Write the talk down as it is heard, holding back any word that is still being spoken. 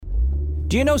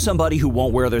Do you know somebody who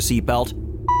won't wear their seatbelt?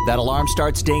 That alarm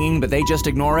starts dinging, but they just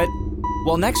ignore it?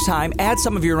 Well, next time, add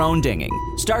some of your own dinging.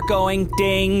 Start going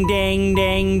ding, ding,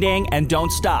 ding, ding, and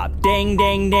don't stop. Ding,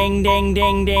 ding, ding, ding,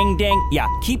 ding, ding, ding. Yeah,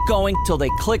 keep going till they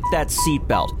click that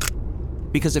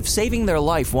seatbelt. Because if saving their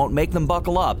life won't make them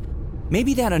buckle up,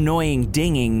 maybe that annoying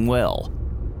dinging will.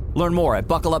 Learn more at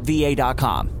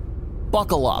buckleupva.com.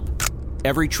 Buckle up.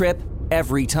 Every trip,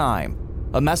 every time.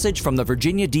 A message from the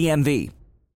Virginia DMV.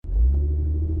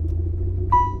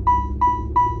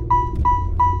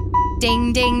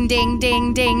 Ding, ding, ding,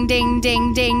 ding, ding, ding,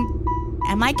 ding, ding.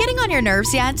 Am I getting on your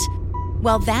nerves yet?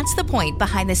 Well, that's the point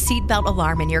behind the seatbelt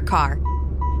alarm in your car.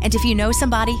 And if you know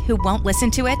somebody who won't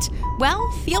listen to it, well,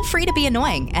 feel free to be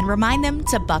annoying and remind them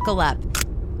to buckle up.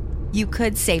 You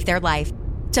could save their life.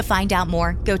 To find out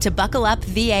more, go to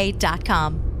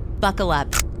buckleupva.com. Buckle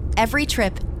up. Every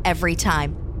trip, every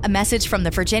time. A message from the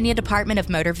Virginia Department of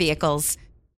Motor Vehicles.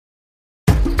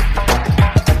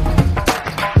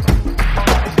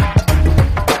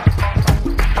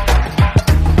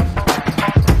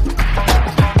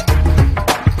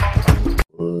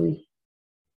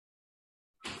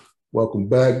 Welcome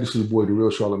back. This is your boy, The Real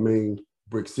Charlemagne,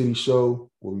 Brick City Show,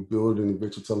 where we build an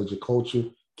adventure intelligent culture,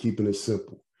 keeping it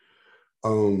simple.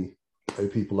 Hey,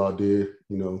 people out there,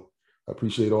 I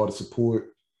appreciate all the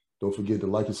support. Don't forget to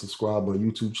like and subscribe my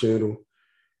YouTube channel.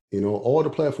 All the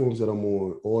platforms that I'm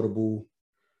on, Audible,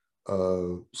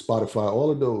 Spotify, all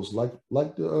of those, like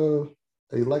the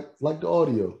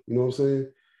audio. You know what I'm saying?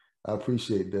 I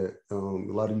appreciate that. A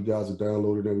lot of you guys have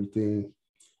downloaded everything.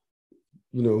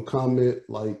 Comment,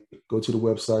 go to the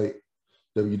website,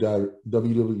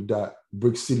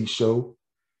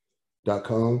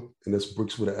 www.brickcityshow.com, and that's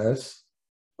bricks with an S.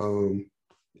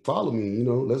 Follow me,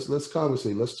 let's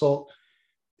conversate, let's talk.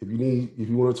 If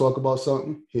you want to talk about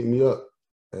something, hit me up.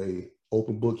 Hey,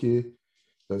 open book here.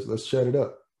 Let's chat it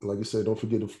up. Like I said, don't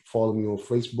forget to follow me on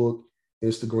Facebook,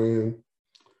 Instagram,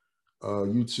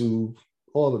 YouTube,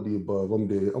 all of the above. I'm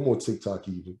there. I'm on TikTok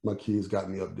even. My kids got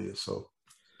me up there, so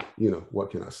what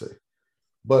can I say?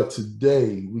 But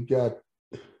today we got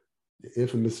the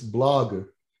infamous blogger.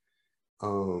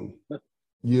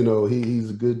 He's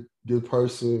a good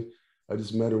person. I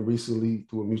just met him recently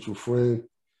through a mutual friend.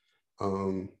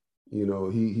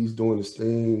 He's doing his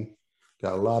thing,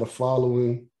 got a lot of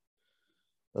following,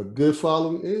 a good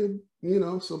following,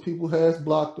 and some people has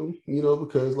blocked him,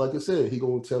 because like I said, he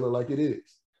gonna tell her like it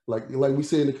is. Like we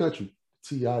say in the country,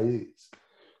 T.I. is.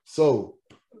 So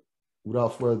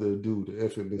without further ado, the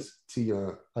infamous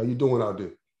Tion. How you doing out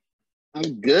there?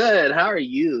 I'm good. How are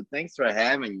you? Thanks for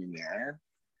having me, man.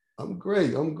 I'm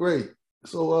great.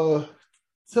 So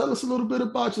tell us a little bit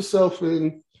about yourself,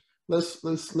 and let's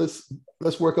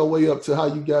work our way up to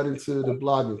how you got into the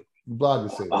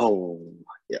blogging scene. Oh,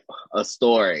 yeah, a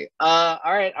story. All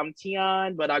right, I'm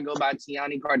Tion, but I go by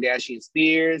Tiani Kardashian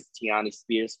Spears. Tiani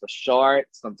Spears for short.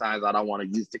 Sometimes I don't want to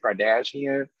use the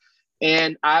Kardashian.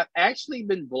 And I've actually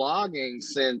been blogging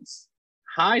since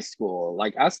high school.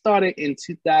 I started in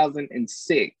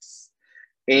 2006,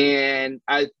 and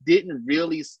I didn't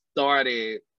really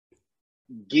started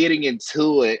getting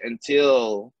into it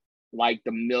until the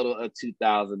middle of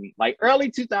 2000,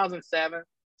 early 2007.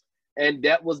 And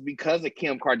that was because of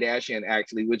Kim Kardashian,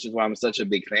 actually, which is why I'm such a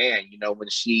big fan. When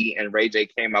she and Ray J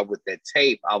came out with that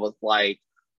tape, I was like,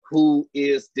 who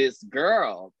is this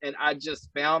girl? And I just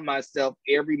found myself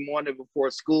every morning before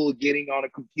school getting on a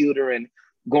computer and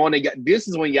going to this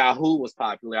is when Yahoo was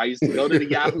popular. I used to go to the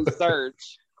Yahoo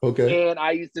search. Okay. And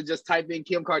I used to just type in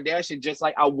Kim Kardashian, just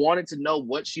I wanted to know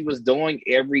what she was doing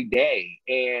every day.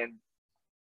 And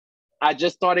I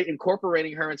just started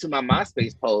incorporating her into my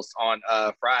MySpace posts on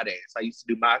Fridays. I used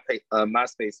to do my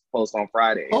MySpace posts on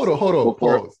Fridays. Hold on.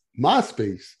 Pause.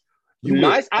 MySpace.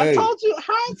 I told you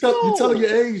high school. You're telling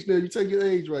your age now. You tell your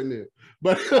age right now.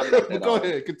 But go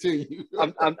ahead, continue.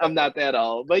 I'm not that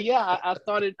old. But yeah, I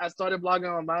started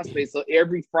blogging on MySpace. So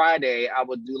every Friday I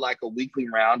would do a weekly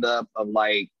roundup of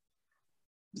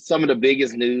some of the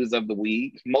biggest news of the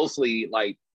week, mostly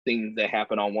things that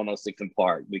happen on 106 in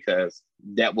Park, because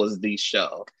that was the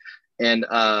show. And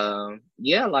I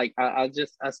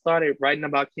started writing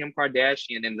about Kim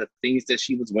Kardashian and the things that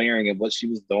she was wearing and what she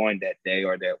was doing that day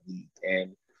or that week.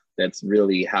 And that's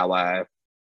really how I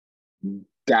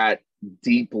got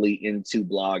deeply into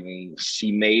blogging.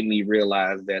 She made me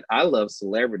realize that I love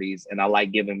celebrities and I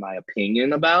like giving my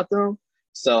opinion about them.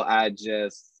 So I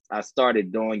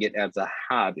started doing it as a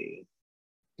hobby.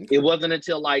 It wasn't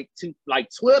until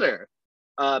Twitter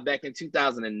back in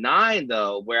 2009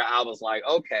 though, where I was like,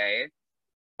 okay,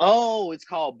 Oh, it's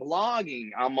called blogging.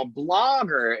 I'm a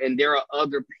blogger, and there are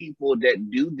other people that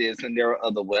do this, and there are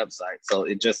other websites. So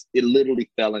it literally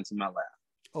fell into my lap.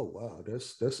 Oh wow,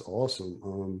 that's awesome.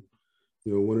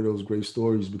 One of those great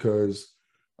stories, because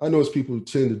I know people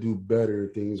tend to do better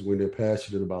things when they're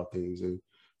passionate about things. And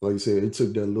like you said, it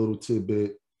took that little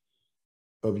tidbit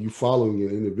of you following an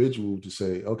individual to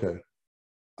say, okay,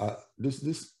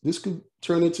 this could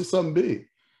turn into something big.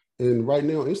 And right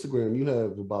now, Instagram, you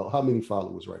have about how many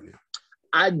followers right now?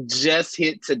 I just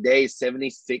hit today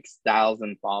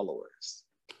 76,000 followers.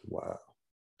 Wow.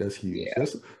 That's huge. Yeah.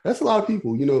 That's a lot of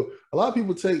people. A lot of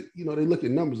people take, they look at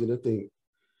numbers and they think,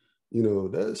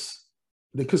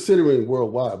 they're considering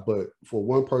worldwide, but for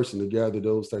one person to gather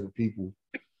those type of people,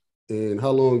 and how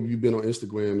long have you been on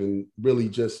Instagram and really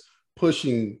just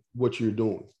pushing what you're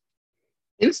doing?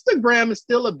 Instagram is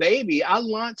still a baby. I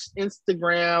launched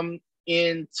Instagram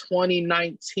in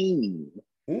 2019.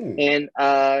 And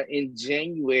in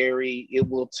January it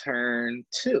will turn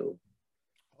 2.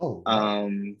 Oh wow.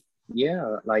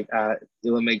 Yeah, like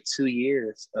it will make 2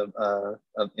 years of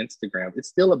Instagram. It's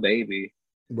still a baby.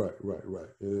 Right.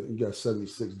 You got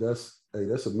 76.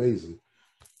 That's amazing.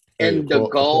 And the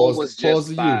goal was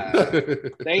just 5.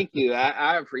 You. Thank you.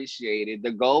 I appreciate it.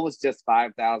 The goal was just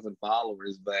 5,000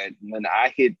 followers. But when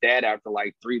I hit that after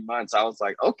like 3 months, I was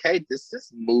like, okay, this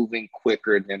is moving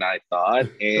quicker than I thought.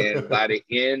 And by the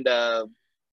end of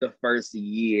the first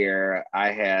year,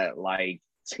 I had like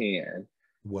 10.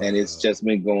 Wow. And it's just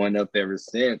been going up ever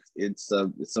since. It's a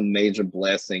major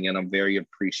blessing, and I'm very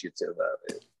appreciative of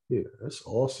it. Yeah, that's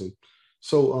awesome.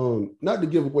 So not to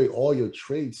give away all your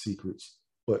trade secrets,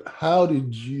 but how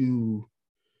did you,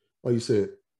 like you said,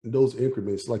 those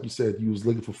increments, like you said, you was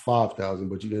looking for 5,000,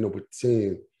 but you end up with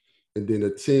 10, and then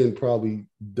the 10 probably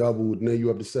doubled, and then you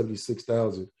up to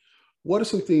 76,000. What are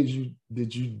some things you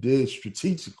did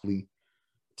strategically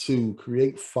to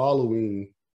create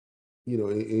following,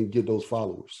 and get those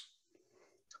followers?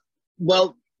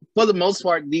 Well, for the most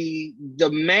part, the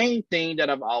main thing that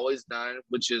I've always done,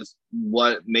 which is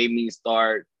what made me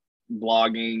start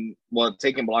blogging,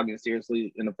 taking blogging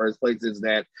seriously in the first place, is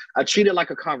that I treat it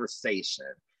like a conversation.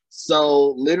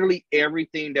 So literally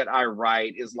everything that I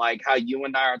write is like how you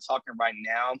and I are talking right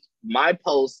now. My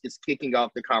post is kicking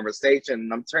off the conversation,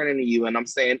 and I'm turning to you and I'm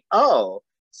saying, oh,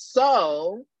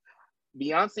 so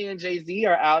Beyonce and Jay-Z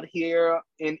are out here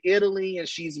in Italy, and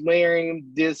she's wearing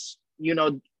this,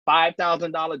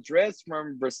 $5,000 dress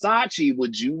from Versace.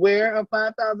 Would you wear a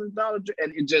 $5,000 dress?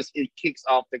 And it kicks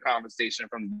off the conversation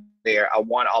from there. I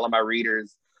want all of my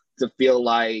readers to feel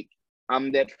like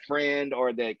I'm that friend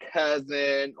or that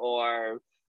cousin or,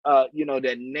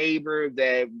 that neighbor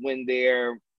that when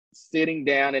they're sitting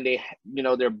down and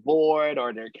they're bored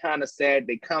or they're kind of sad,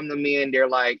 they come to me and they're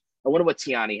like, I wonder what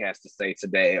Tiani has to say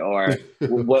today, or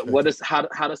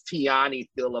how does Tiani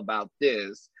feel about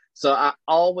this? So I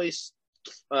always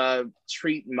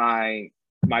treat my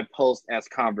posts as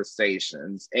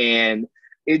conversations, and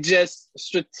it just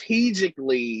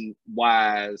strategically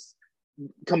wise,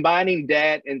 combining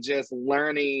that and just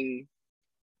learning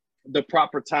the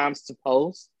proper times to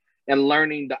post and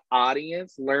learning the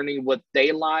audience, learning what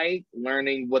they like,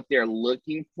 learning what they're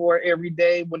looking for every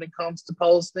day when it comes to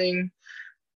posting.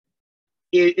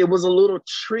 It was a little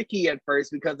tricky at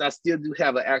first because I still do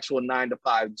have an actual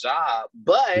 9-to-5 job,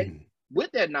 but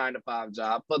with that 9-to-5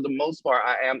 job, for the most part,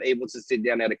 I am able to sit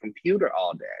down at a computer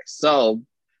all day. So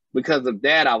because of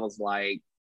that, I was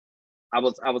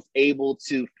able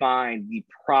to find the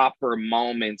proper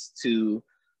moments to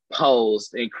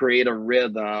post and create a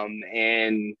rhythm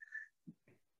and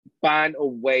find a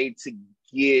way to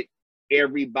get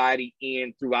everybody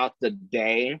in throughout the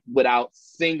day without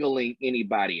singling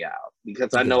anybody out.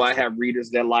 Because I know I have readers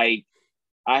that like,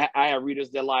 I have readers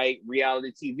that like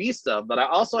reality TV stuff, but I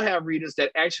also have readers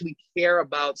that actually care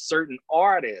about certain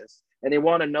artists and they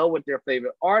want to know what their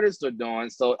favorite artists are doing.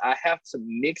 So I have to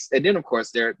mix. And then of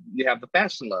course you have the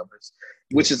fashion lovers,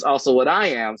 which is also what I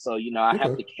am. So, I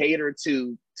have to cater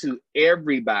to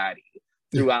everybody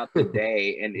throughout the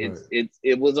day. And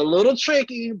it was a little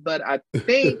tricky, but I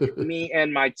think me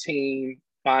and my team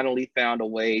finally found a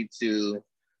way to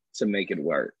make it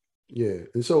work. Yeah.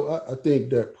 And so I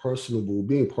think that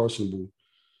being personable,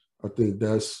 I think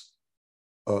that's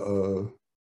a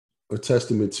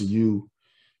testament to you,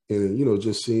 and,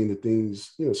 just seeing the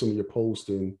things, some of your posts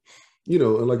and,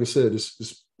 and like I said,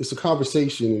 it's a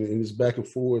conversation and it's back and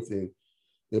forth, and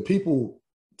people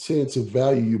tend to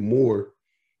value you more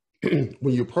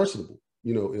when you're personable,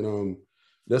 and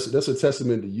that's a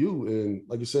testament to you. And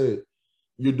like I said,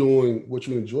 you're doing what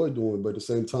you enjoy doing, but at the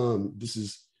same time, this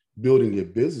is building your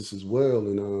business as well.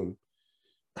 And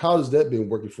how has that been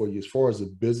working for you as far as the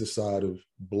business side of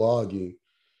blogging?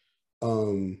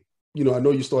 You know, I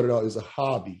know you started out as a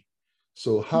hobby.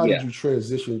 So how did Yeah. you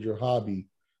transition your hobby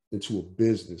into a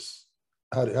business?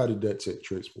 How did that take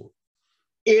transport?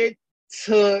 It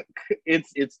took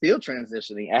it's still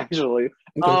transitioning actually.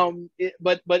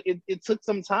 Okay. It took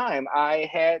some time. I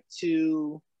had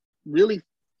to really,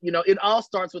 it all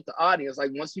starts with the audience.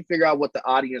 Like once you figure out what the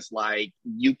audience like,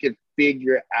 you can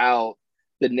figure out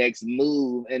the next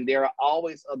move. And there are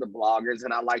always other bloggers,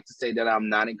 and I like to say that I'm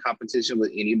not in competition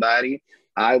with anybody.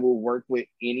 I will work with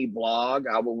any blog.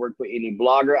 I will work with any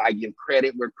blogger. I give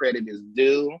credit where credit is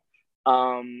due.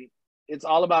 It's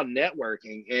all about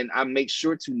networking, and I make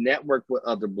sure to network with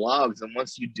other blogs. And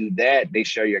once you do that, they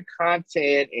share your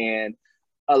content. And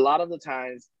a lot of the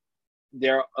times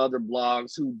there are other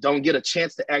blogs who don't get a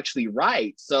chance to actually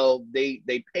write. So they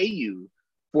pay you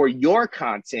for your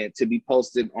content to be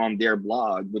posted on their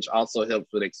blog, which also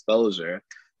helps with exposure.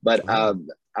 But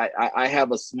I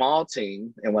have a small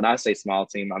team. And when I say small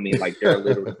team, I mean like there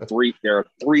are three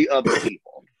other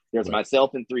people. There's Right.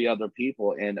 myself and three other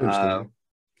people. And I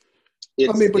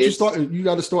mean, but you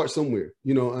got to start somewhere,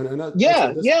 you know, and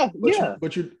yeah.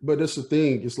 but that's the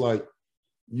thing. It's like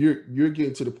you're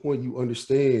getting to the point you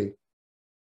understand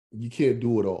you can't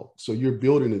do it all. So you're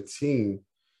building a team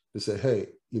to say, hey,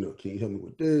 you know, can you help me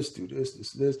with this, do this.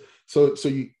 So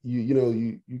you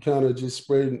kind of just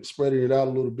spreading it out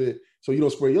a little bit so you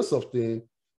don't spread yourself thin,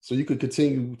 so you can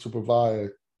continue to provide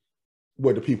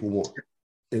what the people want.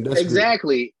 And that's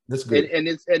exactly good. That's good. And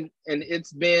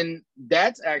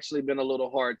that's actually been a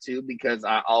little hard too, because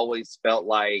I always felt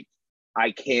like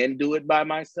I can do it by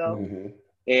myself. Mm-hmm.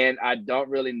 And I don't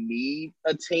really need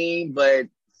a team, but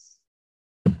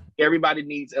everybody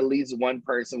needs at least one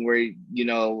person where, you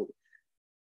know,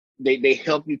 they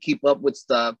help you keep up with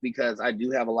stuff, because I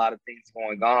do have a lot of things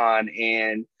going on.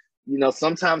 And, you know,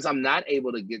 sometimes I'm not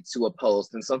able to get to a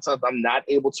post, and sometimes I'm not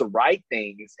able to write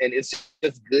things. And it's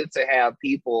just good to have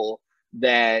people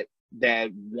that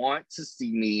want to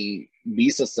see me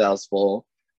be successful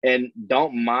and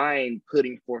don't mind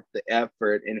putting forth the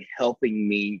effort and helping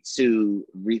me to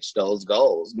reach those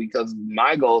goals, because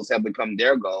my goals have become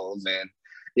their goals. And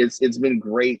it's been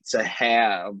great to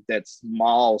have that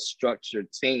small structured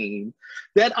team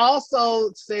that also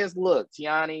says, look,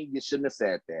 Tiani, you shouldn't have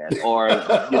said that. Or,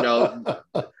 you know,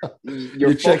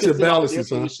 you're checks and focusing on balances,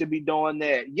 this, and you should be doing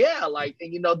that. Yeah, like,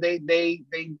 and you know, they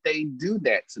do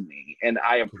that to me. And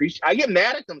I get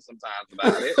mad at them sometimes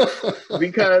about it,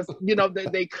 because, you know,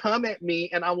 they come at me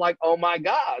and I'm like, oh my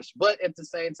gosh. But at the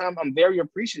same time, I'm very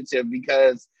appreciative,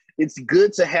 because it's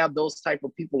good to have those type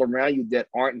of people around you that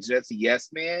aren't just yes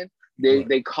man.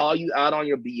 They call you out on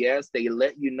your BS. They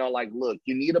let you know, like, look,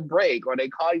 you need a break. Or they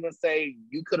call you and say,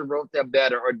 you could have wrote that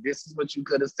better, or this is what you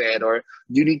could have said, or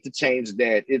you need to change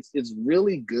that. It's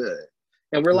really good.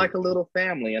 And we're like a little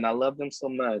family, and I love them so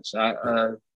much.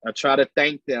 I try to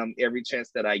thank them every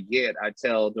chance that I get. I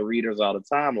tell the readers all the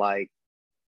time, like,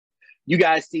 you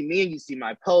guys see me and you see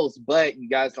my posts, but you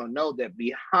guys don't know that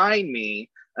behind me,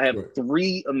 I have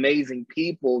three amazing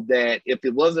people that if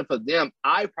it wasn't for them,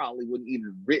 I probably wouldn't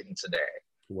even written today.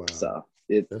 Wow. So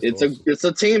it's awesome. It's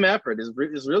a team effort.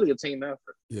 It's really a team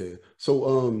effort. Yeah.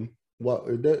 So well,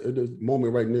 at the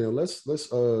moment right now, let's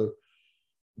go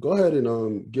ahead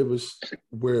and give us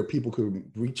where people could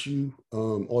reach you,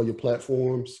 all your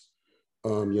platforms,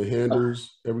 your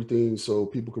handles, everything, so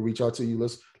people can reach out to you.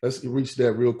 Let's reach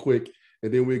that real quick,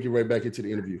 and then we'll get right back into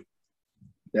the interview.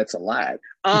 That's a lot.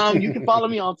 You can follow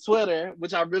me on Twitter,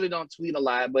 which I really don't tweet a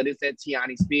lot, but it's at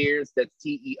Tiani Spears. That's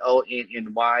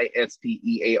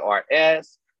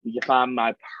TEONNYSPEARS. You can find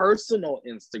my personal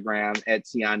Instagram at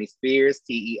Tiani Spears,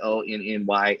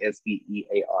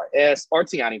 TEONNYSPEARS, or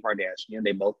Tiani Kardashian.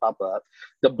 They both pop up.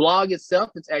 The blog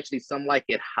itself is actually Some Like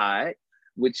It Hot,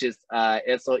 which is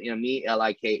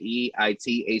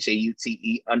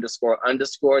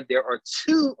SOMELIKEITHAUTE__. There are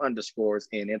 2 underscores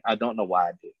in it. I don't know why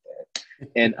I did that.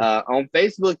 And on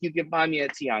Facebook, you can find me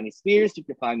at Tiani Spears. You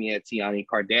can find me at Tiani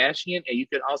Kardashian. And you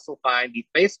can also find the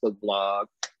Facebook blog,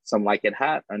 Some Like It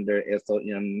Hot, under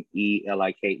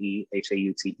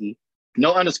SOMELIKEHAUTE.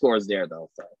 No underscores there,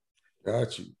 though. So.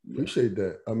 Got you. Appreciate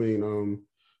that. I mean,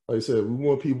 like I said, we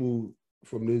want people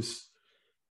from this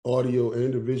audio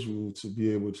and the visual to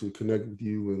be able to connect with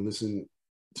you and listen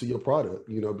to your product,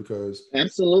 you know, because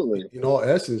absolutely, in all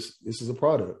essence, this is a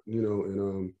product, you know,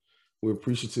 and we're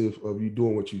appreciative of you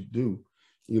doing what you do.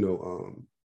 You know,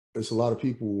 it's a lot of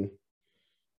people,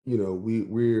 you know,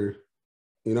 we're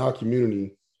in our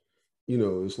community, you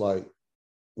know, it's like,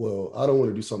 well, I don't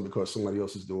want to do something because somebody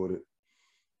else is doing it.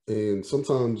 And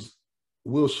sometimes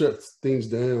we'll shut things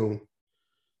down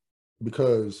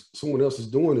because someone else is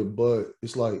doing it, but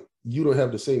it's like you don't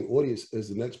have the same audience as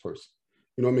the next person.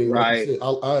 You know what I mean? Like you Right. said,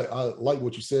 I like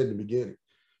what you said in the beginning.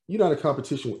 You're not in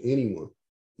competition with anyone.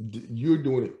 You're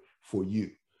doing it for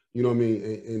you. You know what I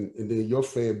mean? And then your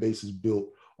fan base is built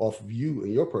off of you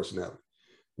and your personality,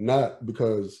 not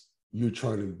because you're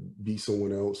trying to be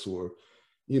someone else or,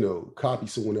 you know, copy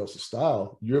someone else's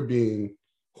style. You're being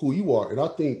who you are. And I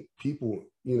think people,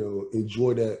 you know,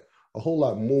 enjoy that a whole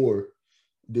lot more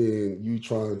than you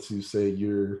trying to say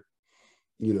you're,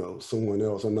 you know, someone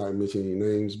else. I'm not mentioning any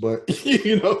names, but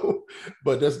you know,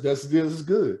 but this is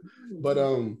good. But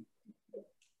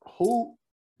who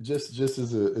just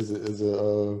as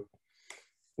a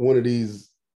one of these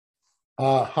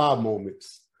aha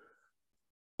moments,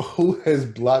 who has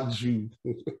blocked you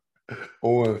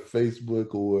on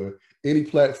Facebook or any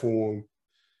platform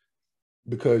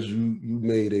because you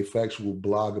made a factual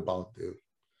blog about them?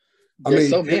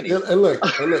 There's so many. And look,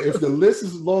 if the list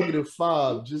is longer than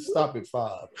 5, just stop at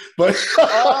 5. But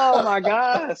oh my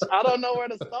gosh, I don't know where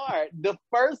to start. The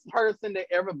first person that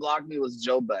ever blocked me was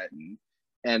Joe Budden,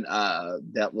 and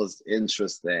that was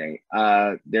interesting.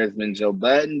 There's been Joe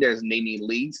Budden, there's Nene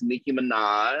Leakes, Nicki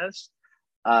Minaj,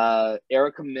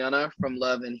 Erica Mena from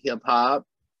Love and Hip Hop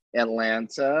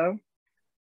Atlanta,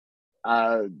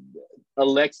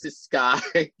 Alexis Sky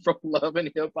from Love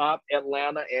and Hip Hop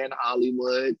Atlanta and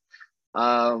Hollywood.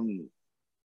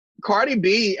 Cardi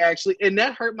B actually, and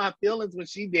that hurt my feelings when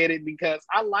she did it because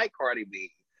I like Cardi B,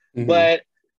 but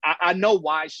I know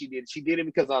why she did it. She did it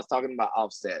because I was talking about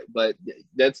Offset, but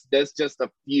that's just a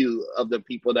few of the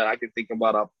people that I can think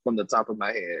about from the top of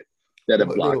my head that have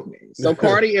blocked me. So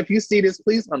Cardi, if you see this,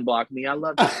 please unblock me. I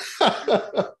love you.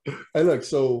 Hey, look,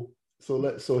 here's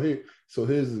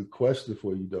a question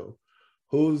for you though.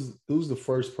 Who's the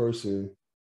first person,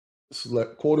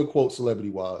 quote unquote celebrity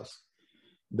wise,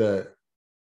 that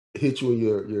hit you in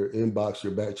your inbox,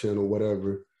 your back channel,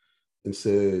 whatever, and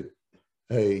said,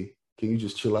 "Hey, can you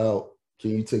just chill out?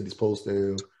 Can you take this post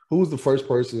down?" Who was the first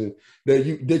person that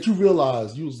you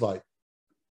realized you was like,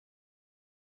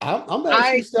 I'm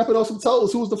actually stepping on some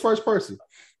toes? Who was the first person?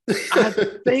 I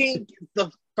think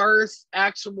the first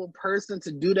actual person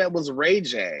to do that was Ray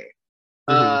J.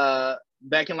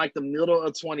 Back in like the middle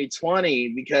of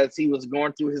 2020, because he was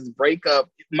going through his breakup.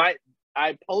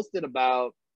 I posted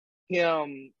about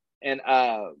him and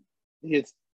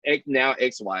his now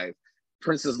ex-wife,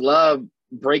 Princess Love,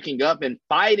 breaking up and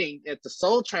fighting at the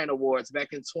Soul Train Awards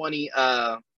back in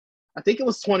I think it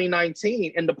was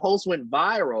 2019, and the post went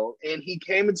viral, and he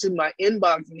came into my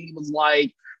inbox and he was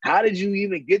like, "How did you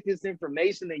even get this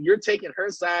information? And you're taking her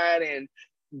side and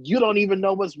you don't even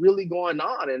know what's really going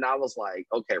on." And I was like,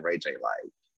 okay, Ray J,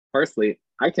 like, firstly,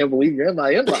 I can't believe you're in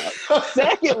my inbox.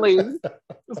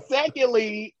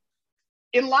 Secondly,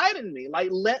 enlighten me. Like,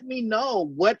 let me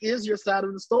know what is your side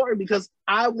of the story, because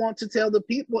I want to tell the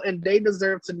people and they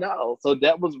deserve to know. So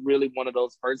that was really one of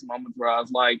those first moments where I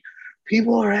was like,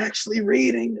 people are actually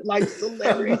reading, like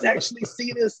celebrities actually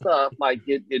see this stuff. Like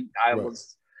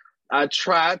I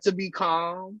tried to be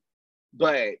calm,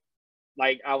 but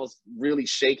like I was really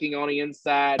shaking on the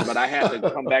inside, but I had to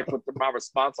come back with my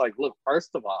response. Like, look,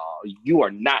 first of all, you are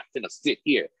not gonna sit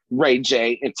here, Ray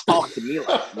J, and talk to me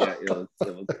like, yeah, it was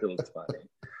funny.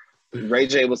 Ray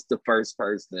J was the first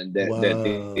person that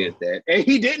did that. And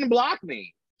he didn't block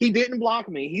me. He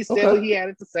said what he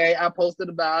had to say. I posted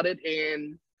about it,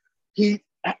 and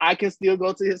I can still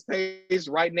go to his page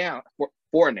right now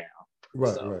for now.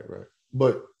 Right.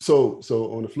 But so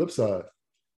on the flip side,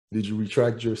 did you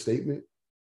retract your statement?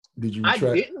 Did you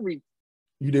retract?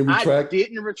 You didn't retract? I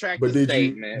didn't retract the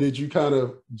statement. Did you kind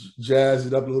of jazz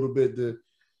it up a little bit to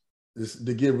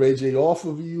get Ray J off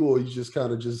of you, or you just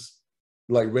kind of just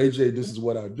like, Ray J, this is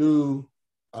what I do.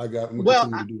 I'm gonna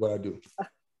continue to do what I do.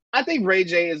 I think Ray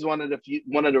J is one of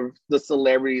the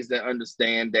celebrities that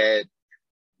understands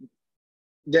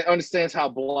how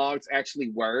blogs actually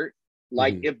work.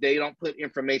 Like, if they don't put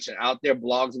information out there,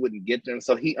 blogs wouldn't get them.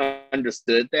 So he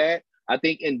understood that. I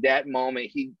think in that moment,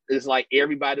 he is like,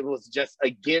 everybody was just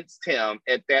against him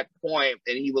at that point.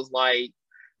 And he was like,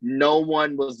 no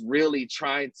one was really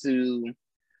trying to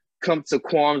come to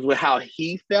qualms with how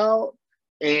he felt.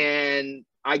 And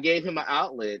I gave him an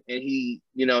outlet, and he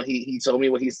told me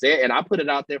what he said, and I put it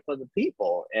out there for the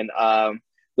people. And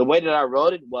the way that I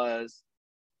wrote it was,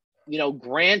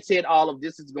 granted, all of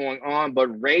this is going on,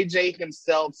 but Ray J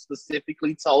himself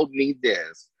specifically told me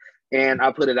this, and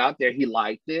I put it out there. He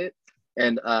liked it,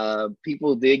 and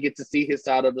people did get to see his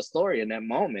side of the story in that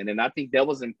moment. And I think that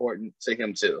was important to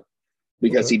him too,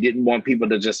 because he didn't want people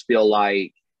to just feel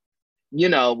like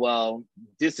well,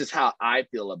 this is how I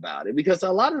feel about it. Because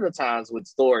a lot of the times with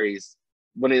stories,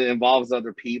 when it involves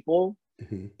other people,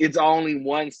 it's only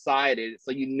one-sided.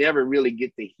 So you never really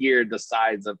get to hear the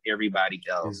sides of everybody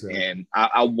else. Exactly. And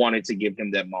I wanted to give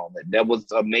him that moment. That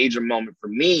was a major moment for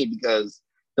me because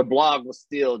the blog was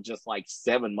still just like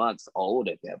 7 months old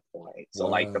at that point. So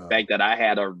like the fact that I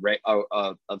had a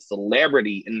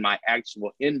celebrity in my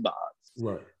actual inbox,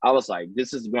 right. I was like,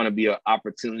 this is going to be an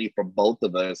opportunity for both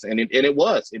of us. And it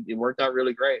was. It worked out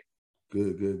really great.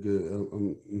 Good.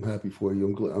 I'm happy for you.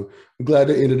 I'm glad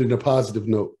it ended in a positive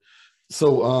note.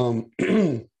 So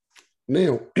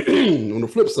now on the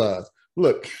flip side,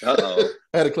 look, I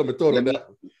had to come and throw on that.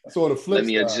 So on the flip side, let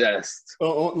me adjust.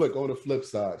 Look, on the flip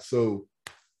side. So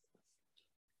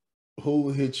who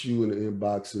hit you in the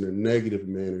inbox in a negative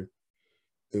manner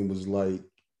and was like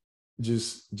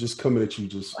just coming at you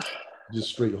just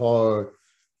straight hard,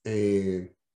 and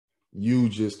you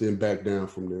just didn't back down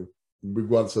from them,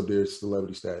 regardless of their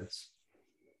celebrity status?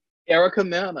 Erica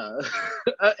Mena.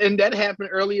 And that happened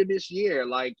earlier this year.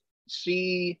 Like,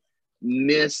 she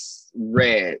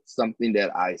misread something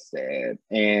that I said,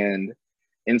 and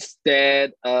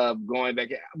instead of going back,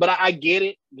 but I get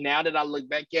it now that I look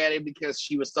back at it, because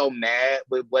she was so mad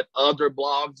with what other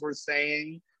blogs were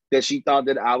saying that she thought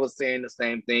that I was saying the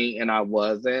same thing and I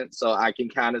wasn't. So I can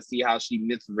kind of see how she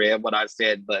misread what I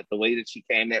said. But the way that she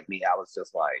came at me, I was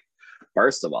just like,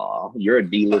 first of all, you're a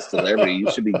D-list celebrity.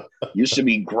 You should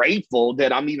be grateful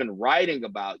that I'm even writing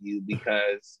about you,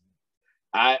 because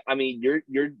I mean,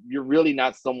 you're really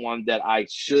not someone that I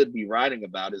should be writing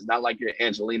about. It's not like you're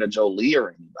Angelina Jolie or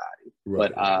anybody.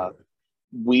 Right, but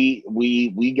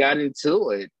we got into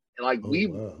it. Like, we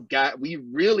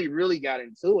really, really got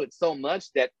into it so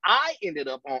much that I ended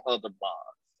up on other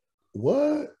blogs.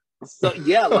 What? So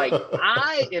yeah, like,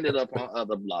 I ended up on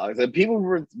other blogs, and people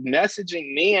were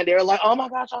messaging me, and they were like, "Oh my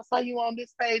gosh, I saw you on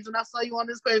this page, and I saw you on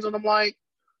this page," and I'm like,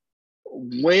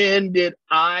 when did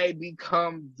I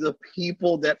become the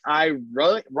people that I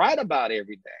write about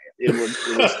every day? It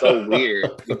was so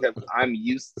weird, because I'm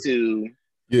used to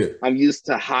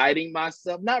hiding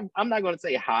myself. I'm not going to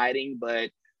say hiding,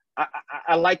 but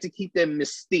I like to keep that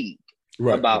mystique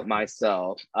about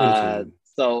myself.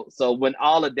 So when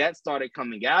all of that started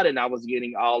coming out, and I was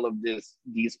getting all of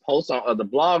these posts on other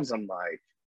blogs, I'm like,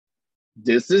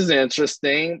 this is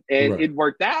interesting. And it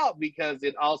worked out because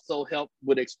it also helped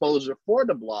with exposure for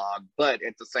the blog. But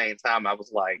at the same time, I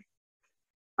was like,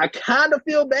 I kind of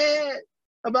feel bad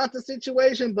about the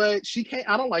situation, but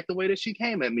I don't like the way that she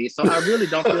came at me. So I really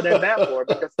don't feel that bad for her,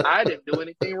 because I didn't do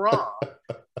anything wrong.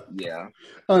 Yeah.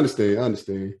 I understand.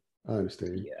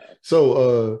 Yeah.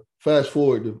 So fast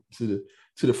forward to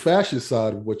the fashion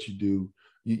side of what you do.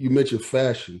 You mentioned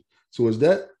fashion. So is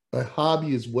that a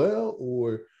hobby as well,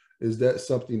 or is that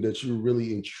something that you're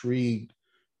really intrigued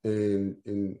and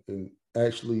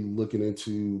actually looking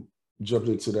into,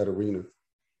 jumping into that arena?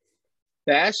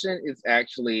 Fashion is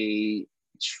actually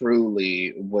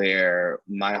truly where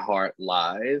my heart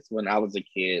lies. When I was a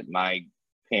kid, my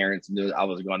parents knew I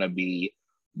was going to be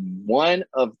one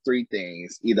of three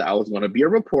things. Either I was going to be a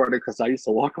reporter, because I used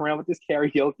to walk around with this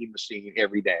karaoke machine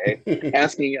every day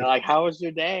asking, like, how was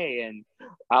your day? And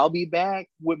I'll be back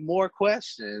with more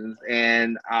questions.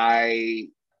 And I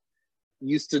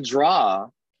used to draw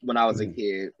when I was a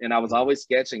kid, and I was always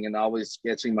sketching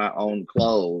my own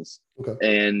clothes.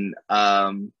 And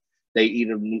they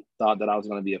either thought that I was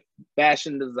going to be a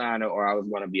fashion designer or I was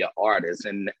going to be an artist.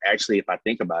 And actually, if I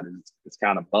think about it, it's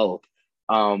kind of both.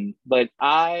 But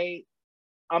I'm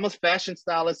a fashion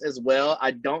stylist as well.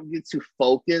 I don't get to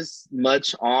focus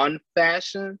much on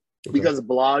fashion because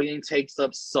blogging takes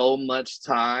up so much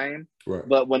time.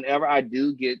 But whenever I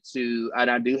do get to,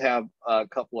 and I do have a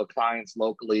couple of clients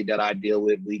locally that I deal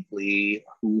with weekly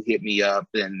who hit me up,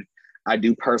 and I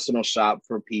do personal shop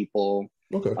for people.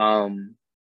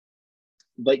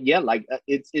 But yeah, like,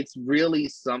 it's really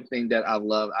something that I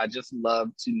love. I just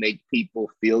love to make people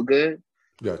feel good.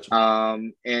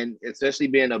 And especially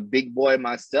being a big boy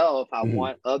myself, I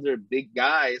want other big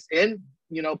guys and,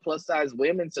 plus size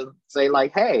women to say,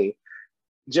 like, hey,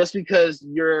 just because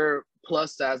you're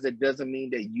plus size, that doesn't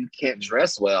mean that you can't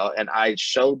dress well. And I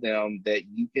show them that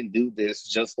you can do this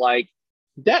just like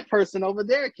that person over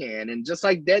there can, and just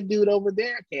like that dude over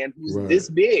there can, who's this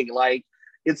big. Like,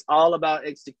 it's all about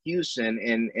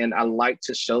execution, and I like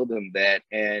to show them that.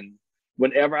 And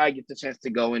whenever I get the chance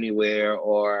to go anywhere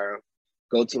or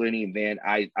go to any event,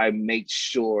 I make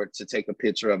sure to take a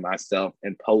picture of myself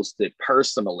and post it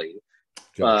personally.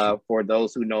 For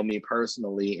those who know me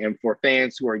personally, and for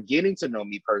fans who are getting to know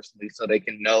me personally, so they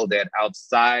can know that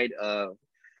outside of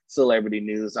celebrity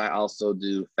news, I also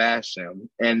do fashion.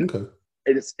 And Okay.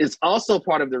 it's also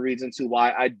part of the reason to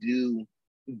why I do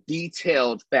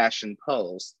detailed fashion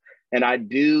posts and I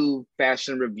do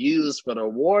fashion reviews for the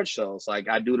award shows. Like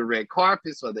I do the red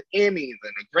carpets for the Emmys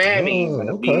and the Grammys and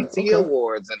the Okay. BET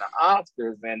Awards and the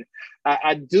Oscars. And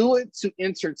I do it to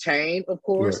entertain, of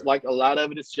course. Right. Like a lot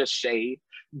of it is just shade.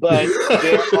 But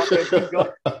there are, if you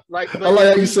go, like, but I like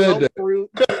how you if said go that. through,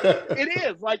 it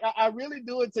is like I really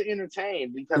do it to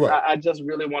entertain because Right. I just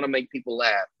really want to make people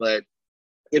laugh. But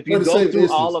if But you the go same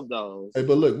through all instance, of those, hey,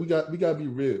 but look, we got to be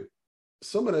real.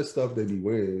 Some of that stuff they be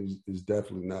wearing is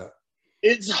definitely not.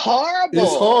 it's horrible.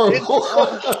 It's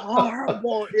horrible. It's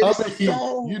horrible. It's I mean,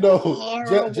 so you know,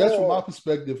 horrible. just from my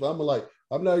perspective,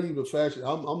 I'm not even a fashion.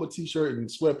 I'm a t-shirt and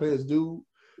sweatpants dude,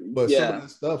 but some of Yeah. that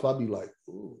stuff I'd be like,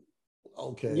 ooh,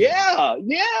 okay, Yeah. And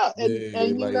yeah,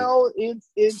 you like know,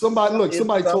 somebody some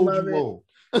told of you it. wrong.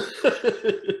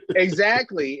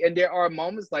 Exactly. And there are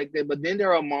moments like that, but then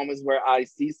there are moments where I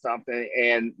see something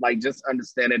and like just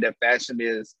understanding that fashion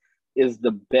is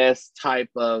the best type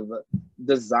of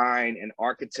design and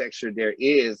architecture there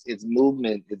is. It's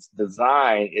movement, it's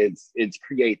design, it's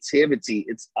creativity,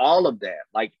 it's all of that.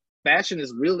 Like fashion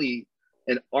is really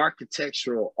an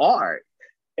architectural art.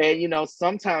 And you know,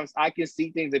 sometimes I can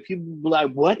see things that people be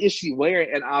like, what is she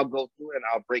wearing? And I'll go through and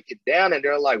I'll break it down and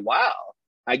they're like, wow,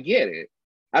 I get it.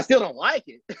 I still don't like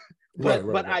it,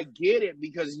 but I get it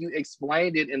because you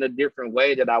explained it in a different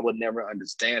way that I would never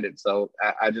understand it. So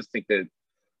I just think that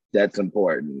that's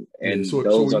important. Yeah. And So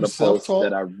those were are you the posts that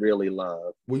self-taught? I really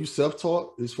love. Were you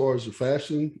self-taught as far as your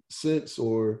fashion sense,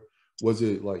 or was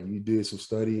it like you did some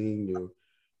studying? Or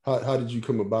how did you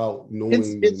come about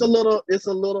knowing? It's a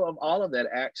little of all of that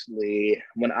actually.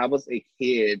 When I was a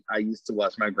kid, I used to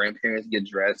watch my grandparents get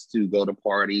dressed to go to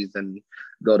parties and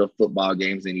go to football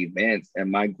games and events.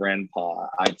 And my grandpa,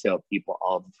 I tell people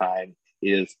all the time,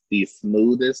 is the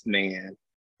smoothest man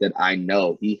that I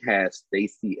know. He has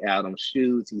Stacey Adams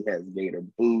shoes, he has Gator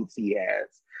boots, he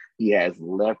has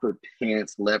leopard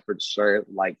pants, leopard shirt.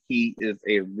 Like he is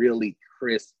a really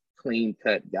crisp, clean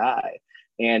cut guy.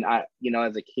 And I, you know,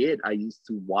 as a kid, I used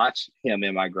to watch him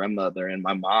and my grandmother and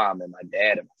my mom and my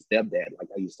dad and my stepdad. Like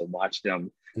I used to watch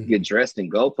them get dressed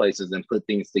and go places and put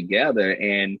things together.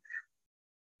 And,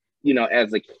 you know,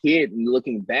 as a kid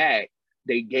looking back,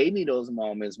 they gave me those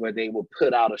moments where they would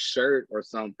put out a shirt or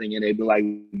something and they'd be like,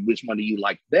 which one do you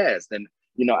like best? And,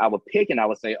 you know, I would pick and I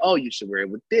would say, oh, you should wear it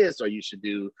with this, or you should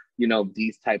do, you know,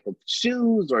 these type of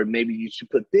shoes, or maybe you should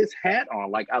put this hat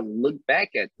on. Like I look back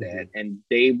at that and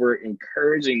they were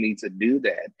encouraging me to do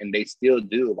that. And they still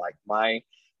do. Like my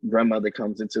grandmother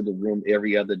comes into the room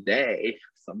every other day,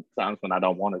 sometimes when I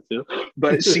don't want her to,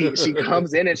 but she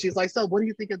comes in and she's like, so what do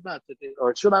you think about today?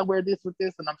 Or should I wear this with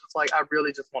this? And I'm just like, I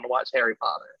really just want to watch Harry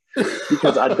Potter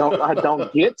because I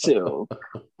don't get to.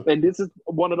 And this is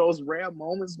one of those rare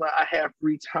moments where I have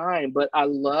free time, but I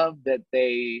love that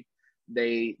they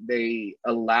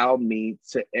allow me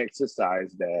to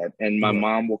exercise that. And my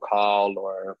mom will call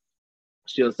or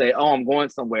she'll say, oh, I'm going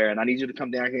somewhere and I need you to come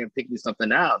down here and pick me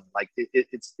something out. Like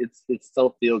it's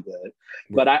so feel good.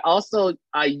 But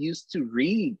I used to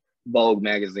read Vogue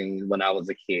magazine when I was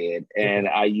a kid, and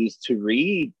I used to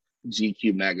read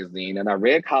GQ magazine, and I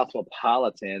read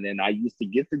Cosmopolitan, and I used to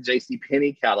get the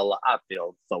JCPenney catalog. I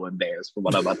feel so embarrassed for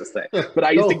what I'm about to say, but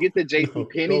I used to get the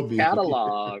JCPenney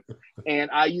catalog, and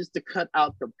I used to cut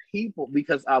out the people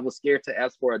because I was scared to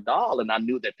ask for a doll, and I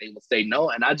knew that they would say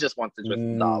no, and I just wanted to dress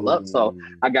the doll up. So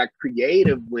I got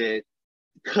creative with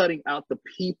cutting out the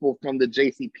people from the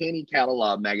JCPenney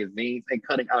catalog magazines and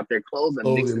cutting out their clothes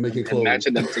and mixing them and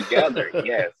matching them together.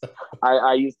 Yes,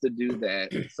 I used to do that.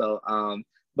 So,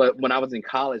 but when I was in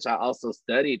college, I also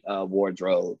studied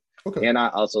wardrobe, and I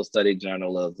also studied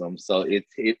journalism. So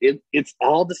it's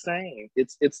all the same.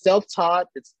 It's self-taught.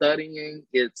 It's studying.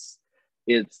 It's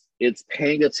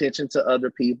paying attention to other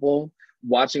people,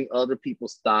 watching other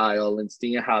people's style, and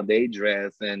seeing how they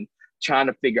dress, and trying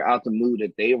to figure out the mood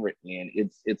that they were in.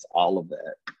 It's all of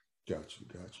that. Got you.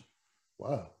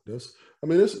 Wow, this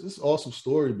is an awesome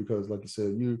story because, like you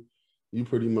said, you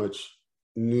pretty much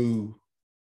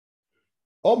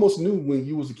almost knew when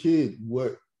you was a kid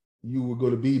what you were going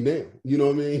to be now. You know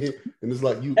what I mean? And it's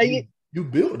like you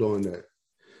build on that.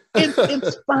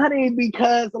 It's funny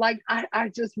because like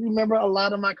I just remember a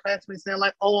lot of my classmates saying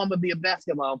like, oh, I'm gonna be a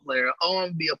basketball player. Oh, I'm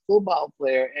gonna be a football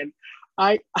player. And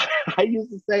I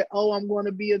used to say, oh, I'm going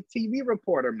to be a TV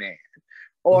reporter, man.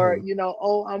 Or, you know,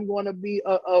 oh, I'm going to be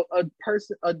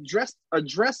a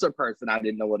dresser person. I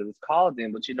didn't know what it was called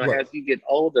then, but you know, as you get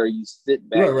older, you sit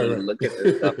back and you look at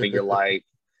this stuff and you're like,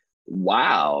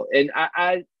 wow. And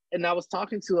and I was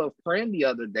talking to a friend the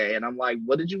other day, and I'm like,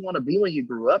 what did you want to be when you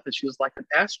grew up? And she was like, an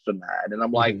astronaut. And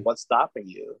I'm like, what's stopping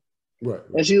you? Right.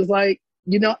 And she was like,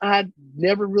 I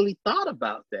never really thought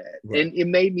about that. Right. And it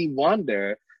made me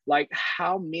wonder, like,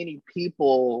 how many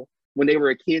people, when they were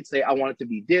a kid, say, I wanted to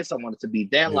be this, I wanted to be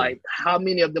that. Like, how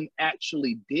many of them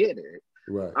actually did it?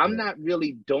 Right. I'm not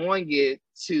really doing it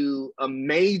to a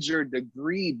major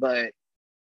degree, but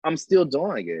I'm still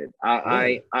doing it.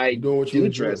 I do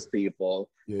dress people.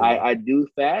 Yeah. I do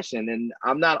fashion, and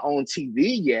I'm not on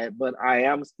TV yet, but I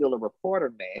am still a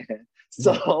reporter, man.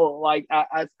 So like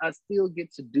I still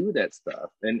get to do that stuff,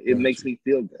 and it makes me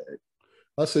feel good.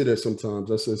 I say that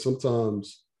sometimes. I say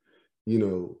sometimes,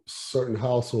 certain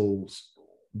households,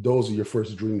 those are your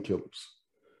first dream killers.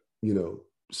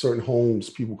 Certain homes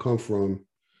people come from,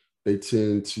 they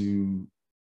tend to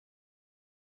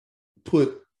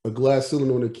put a glass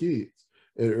ceiling on their kids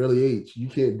at an early age. You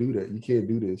can't do that. You can't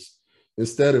do this.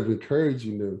 Instead of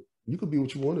encouraging them, you could be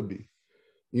what you want to be.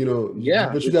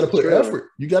 But you got to put effort.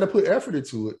 You got to put effort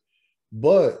into it.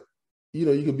 But, you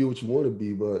can be what you want to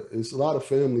be. But it's a lot of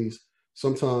families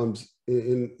sometimes,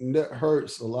 and that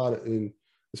hurts a lot,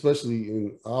 especially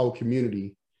in our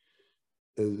community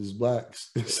as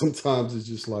Blacks. Sometimes it's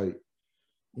just like,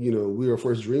 we are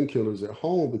first dream killers at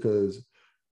home because,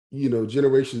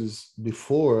 generations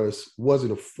before us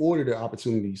wasn't afforded the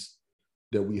opportunities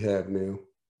that we have now.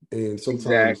 And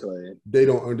sometimes they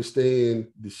don't understand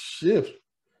the shift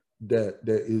that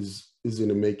is in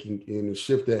the making, and the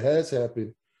shift that has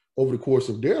happened over the course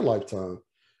of their lifetime.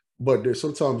 But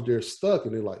sometimes they're stuck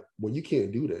and they're like, well, you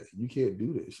can't do that. You can't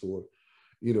do this. Or,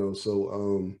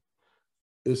 so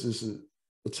it's just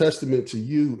a testament to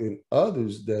you and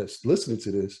others that's listening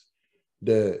to this,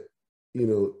 that,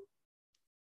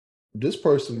 this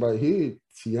person right here,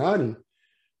 Tiani,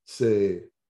 said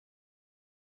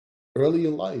early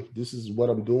in life, this is what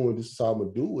I'm doing, this is how I'm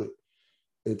gonna do it,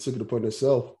 and took it upon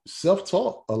herself.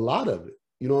 Self-taught, a lot of it.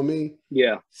 You know what I mean?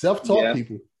 Yeah. Self-taught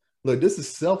people. Look, this is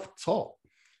self-taught.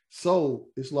 So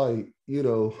it's like,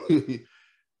 be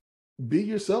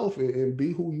yourself and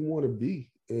be who you want to be.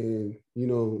 And,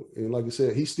 and like I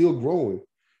said, he's still growing.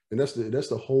 And that's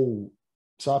the whole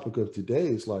topic of today.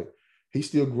 It's like, he's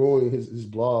still growing his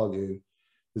blog, and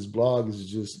his blog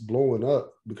is just blowing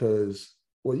up because,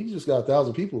 well, you just got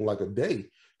 1,000 people in like a day.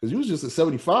 Because you was just at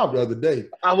 75 the other day.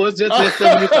 I was just at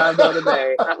 75 the other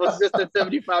day. I was just at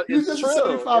 75. You was just at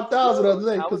 75,000 the other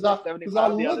day. Because I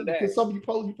looked, because you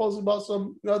posted about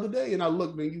some the other day, and I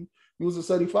looked, man, you was at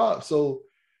 75. So,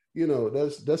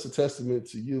 that's a testament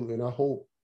to you. And I hope,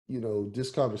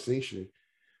 this conversation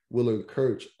will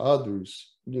encourage others,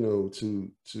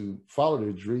 to follow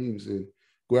their dreams and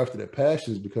go after their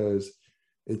passions, because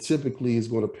it typically is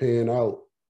going to pan out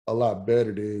a lot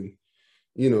better than,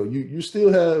 you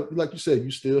still have, like you said,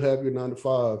 you still have your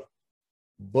 9-to-5,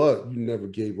 but you never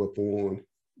gave up on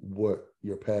what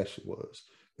your passion was.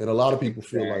 And a lot of people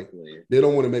feel like they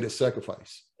don't want to make a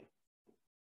sacrifice.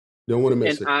 They don't want to make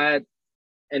a sacrifice.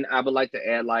 And I would like to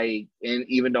add, like, and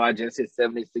even though I just hit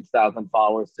 76,000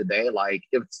 followers today, like,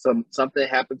 if something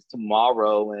happens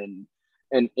tomorrow and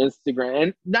Instagram,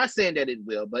 and not saying that it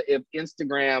will, but if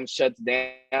Instagram shuts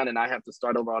down and I have to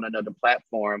start over on another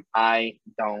platform, I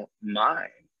don't mind.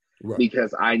 Right.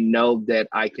 Because I know that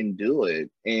I can do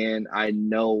it, and I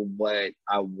know what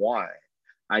I want.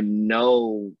 I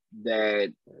know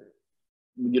that,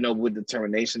 with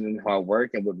determination and hard work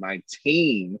and with my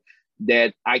team,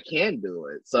 that I can do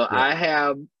it. So I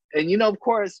have, and of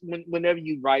course, whenever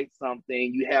you write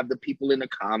something, you have the people in the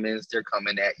comments, they're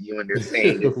coming at you and they're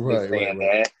saying this, they're saying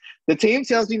that. The team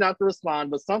tells me not to respond,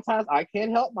 but sometimes I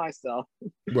can't help myself.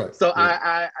 Right. So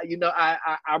I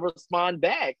respond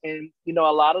back, and a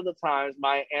lot of the times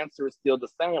my answer is still the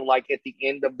same. Like, at the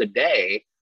end of the day,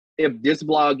 if this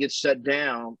blog gets shut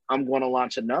down, I'm going to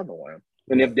launch another one.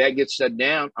 And if that gets shut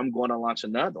down, I'm going to launch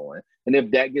another one. And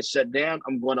if that gets shut down,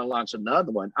 I'm going to launch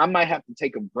another one. I might have to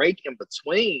take a break in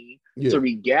between to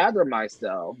regather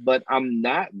myself, but I'm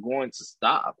not going to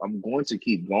stop. I'm going to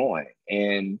keep going.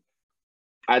 And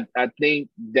I think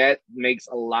that makes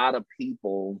a lot of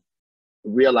people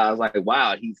realize, like,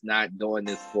 wow, he's not doing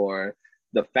this for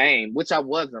the fame, which I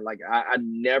wasn't. Like, I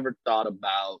never thought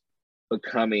about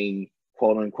becoming,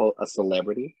 quote unquote, a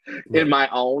celebrity in my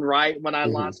own right. When I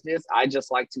launched this, I just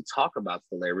like to talk about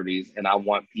celebrities, and I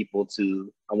want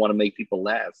to make people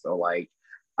laugh. So, like,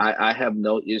 I have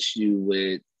no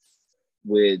issue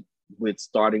with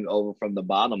starting over from the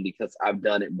bottom, because I've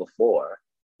done it before.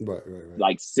 Right.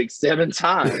 Like 6-7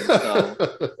 times. So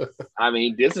I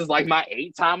mean, this is like my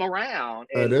 8th time around.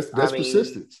 And that's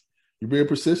persistence. You're being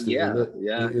persistent. Yeah.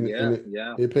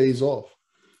 It pays off.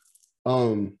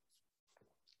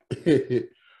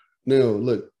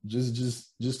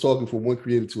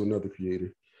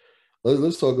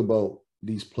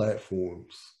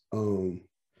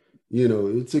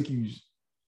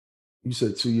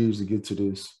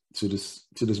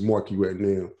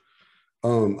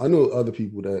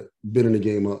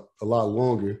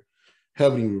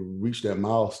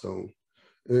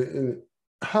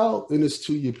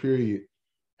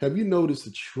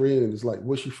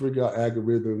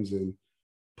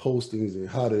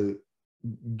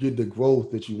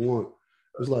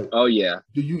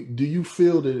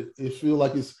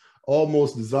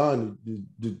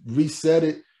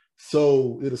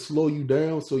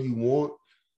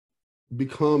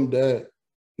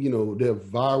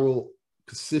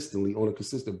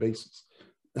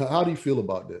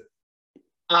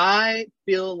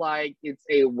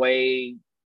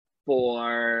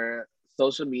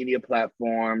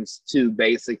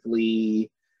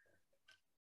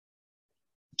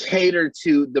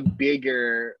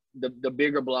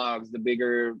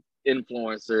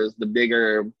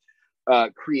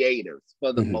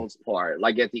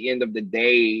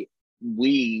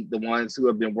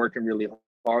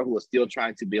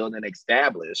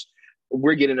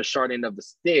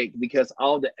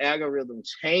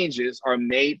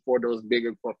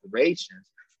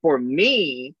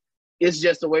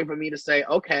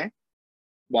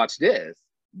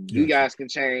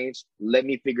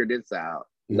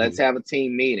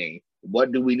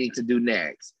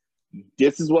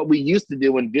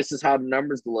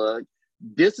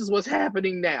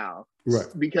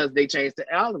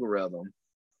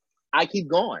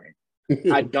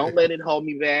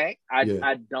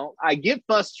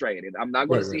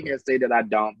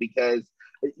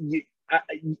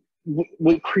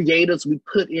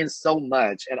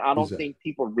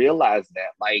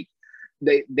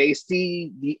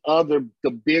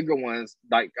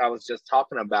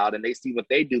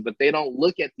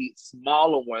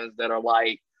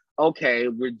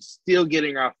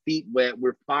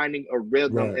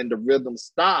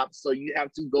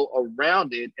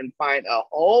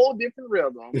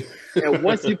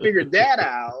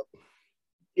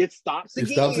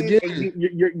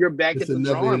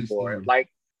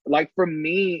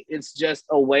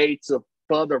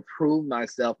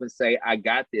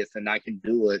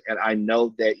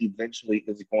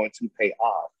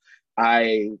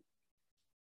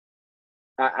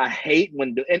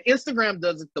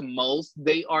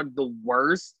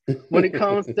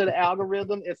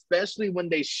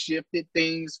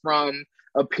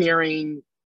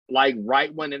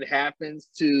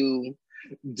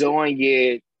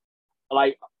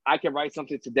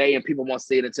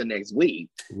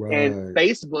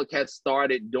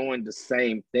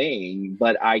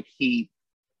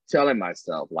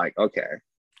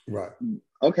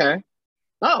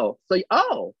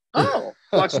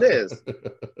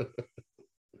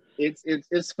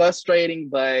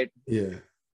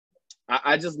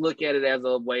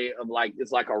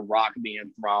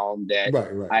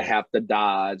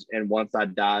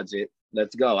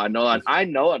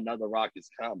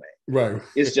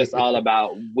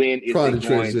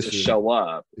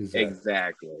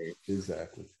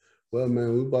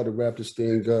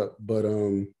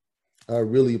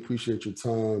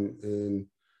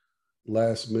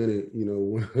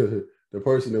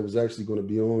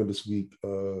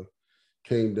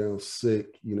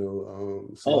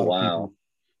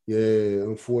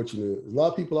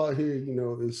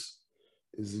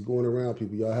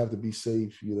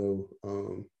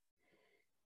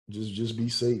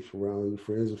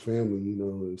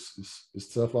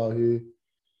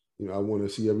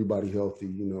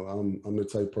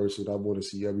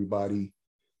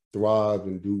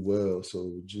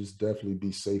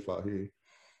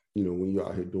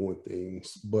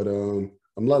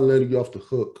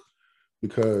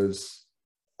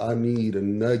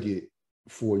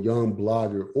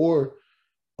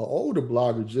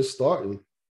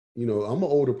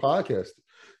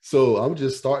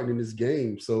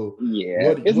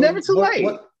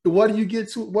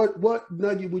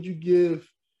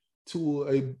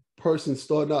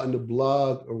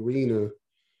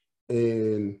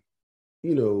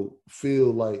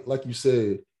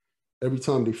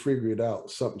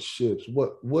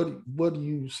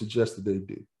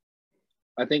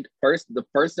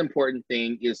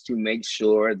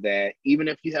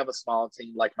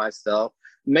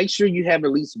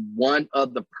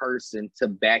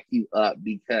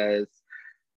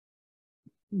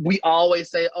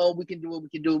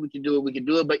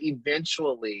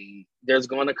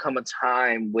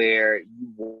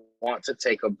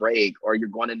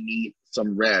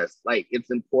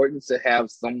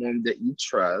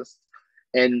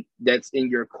 and that's in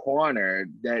your corner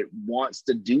that wants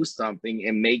to do something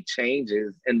and make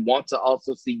changes and want to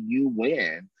also see you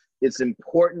win. It's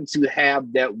important to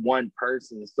have that one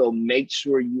person. So make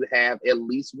sure you have at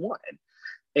least one.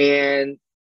 And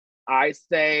I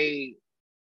say,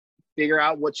 figure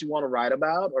out what you want to write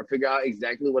about, or figure out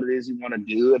exactly what it is you want to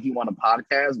do. If you want a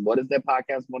podcast, what is that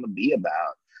podcast want to be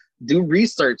about? Do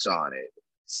research on it.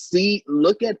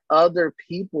 Look at other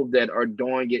people that are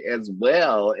doing it as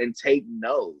well and take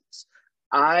notes.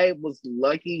 I was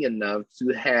lucky enough to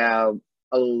have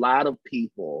a lot of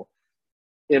people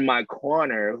in my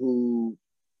corner who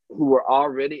were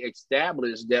already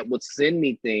established that would send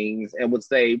me things and would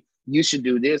say, you should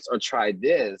do this or try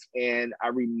this. And I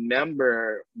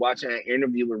remember watching an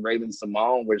interview with Raven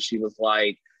Simone where she was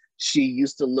like, she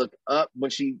used to look up when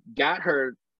she got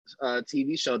her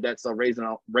TV show That's So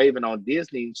Raven on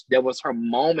Disney. There was her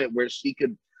moment where she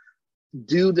could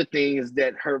do the things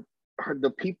that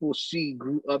the people she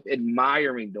grew up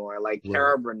admiring doing, like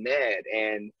Cara Burnett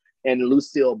and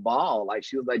Lucille Ball. Like,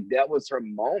 she was like, that was her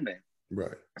moment.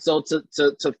 Right. So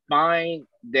to find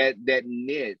that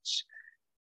niche,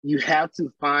 you have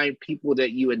to find people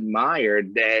that you admire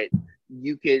that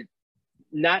you could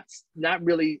not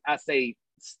really, I say,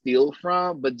 steal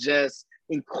from, but just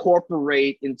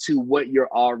incorporate into what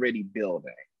you're already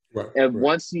building. Right. And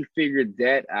once you figure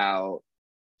that out,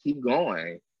 keep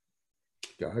going.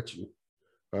 Got you.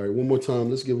 All right, one more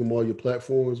time. Let's give them all your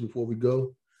platforms before we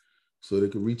go so they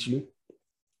can reach you.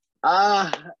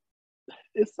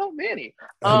 It's so many.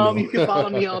 You can follow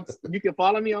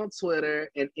me on Twitter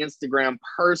and Instagram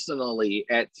personally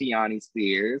at Tiani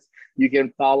Spears. You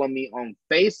can follow me on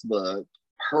Facebook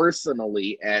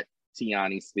personally at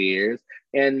Tiani Spears.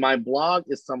 And my blog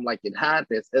is Some Like It Hot.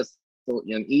 That's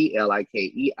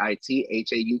SOMELIKEITHAUTE__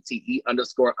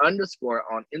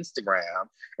 on Instagram,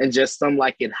 and just Some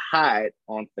Like It Hot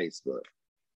on Facebook.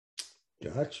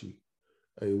 Got you.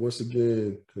 Hey, once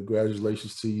again,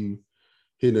 congratulations to you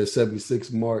hitting that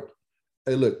 76 mark.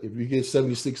 Hey, look, if you get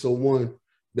 7601,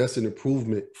 that's an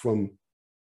improvement from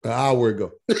an hour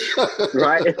ago.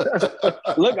 Right.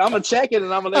 Look, I'm gonna check it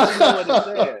and I'm gonna let you know what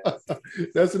it says.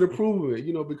 That's an improvement,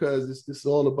 because it's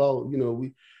all about,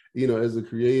 as a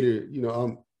creator,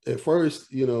 at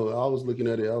first, I was looking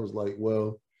at it, I was like,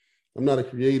 well, I'm not a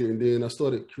creator. And then I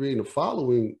started creating a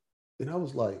following and I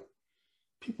was like,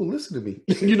 people listen to me,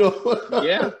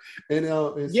 Yeah. and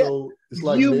so it's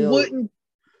like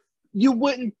you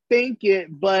wouldn't think it,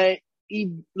 but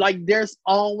like there's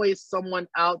always someone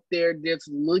out there that's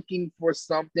looking for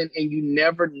something, and you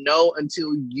never know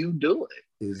until you do it.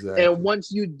 Exactly. And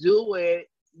once you do it,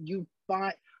 you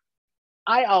find.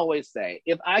 I always say,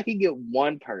 if I could get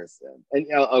one person, and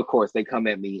of course they come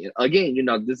at me again,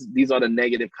 these are the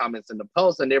negative comments in the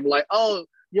post, and they're like, "Oh,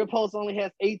 your post only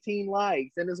has 18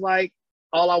 likes," and it's like,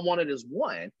 all I wanted is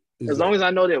one. Exactly. As long as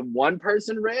I know that one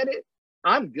person read it,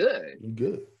 I'm good.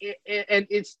 Good. And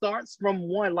it starts from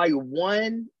one. Like,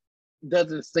 one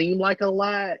doesn't seem like a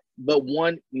lot, but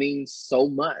one means so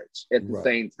much at the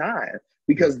same time,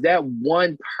 because that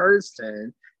one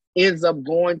person ends up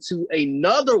going to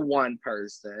another one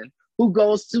person who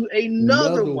goes to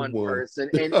another one person,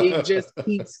 and it just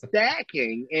keeps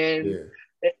stacking. And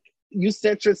you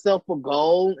set yourself a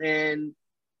goal, and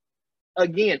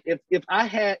again, if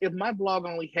my blog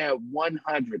only had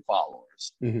 100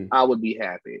 followers, I would be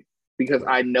happy, because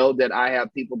I know that I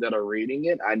have people that are reading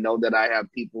it. I know that I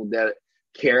have people that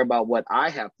care about what I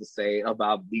have to say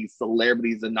about these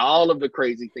celebrities and all of the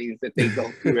crazy things that they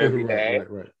go through every day.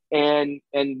 And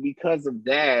because of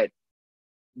that,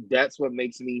 that's what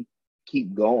makes me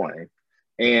keep going.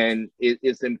 And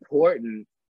it's important.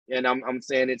 And I'm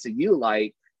saying it to you,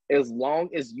 like, as long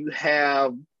as you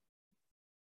have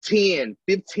 10,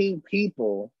 15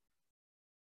 people,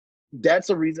 that's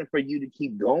a reason for you to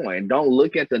keep going. Don't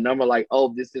look at the number like,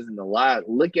 oh, this isn't a lot.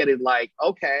 Look at it like,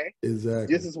 okay,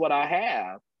 exactly, this is what I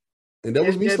have. And that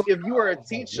was me. If you were a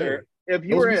teacher, I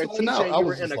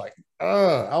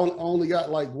only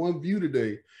got like one view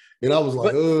today, and I was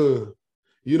like, But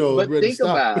think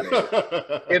about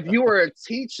it. If you were a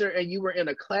teacher and you were in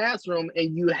a classroom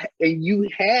and you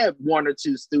had one or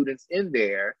two students in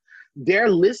there, they're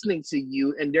listening to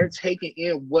you and they're taking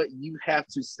in what you have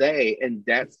to say, and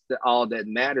that's all that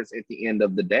matters at the end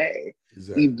of the day.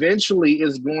 Exactly. Eventually,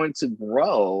 it's going to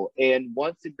grow, and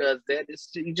once it does that,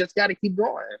 you just got to keep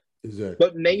going. Exactly.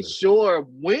 But make sure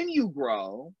when you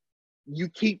grow, you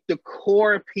keep the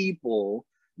core people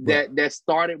that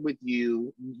started with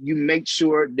you. You make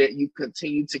sure that you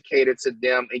continue to cater to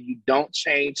them, and you don't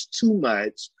change too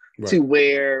much to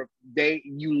where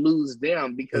you lose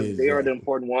them, because they are the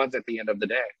important ones at the end of the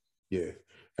day. Yeah.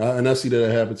 And I see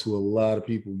that happen to a lot of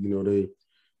people. You know,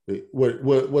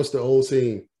 what's the old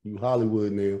saying? You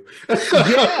Hollywood now.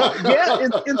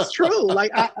 It's true.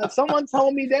 Like someone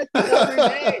told me that the other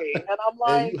day, and I'm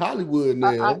like, hey, you Hollywood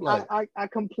now. I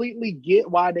completely get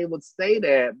why they would say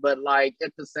that, but like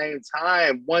at the same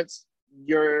time, once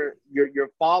your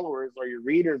followers or your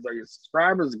readers or your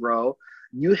subscribers grow,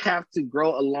 you have to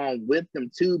grow along with them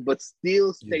too, but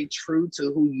still stay true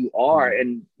to who you are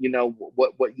and you know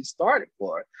what you started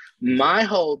for. My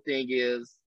whole thing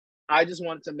is I just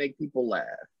wanted to make people laugh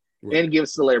and give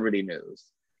celebrity news.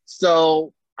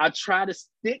 So I try to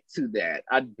stick to that.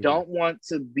 I don't want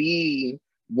to be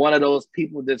one of those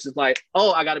people that's just like,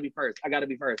 oh, I gotta be first. I gotta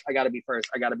be first. I gotta be first.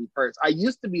 I gotta be first. I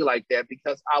used to be like that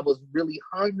because I was really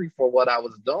hungry for what I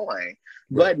was doing.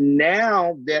 But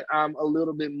now that I'm a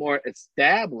little bit more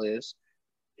established,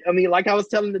 I mean, like I was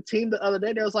telling the team the other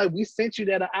day, they was like, we sent you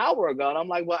that an hour ago. And I'm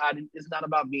like, well, it's not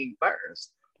about being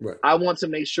first. Right. I want to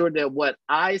make sure that what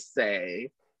I say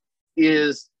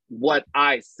is what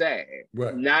I say,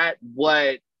 not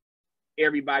what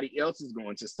everybody else is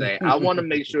going to say. I want to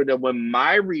make sure that when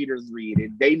my readers read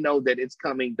it, they know that it's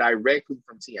coming directly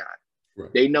from Tiani.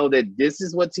 Right. They know that this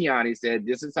is what Tiani said.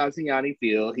 This is how Tiani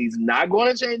feels. He's not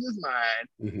going to change his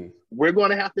mind. We're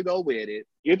going to have to go with it.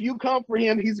 If you come for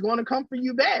him, he's going to come for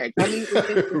you back. I mean,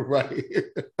 right.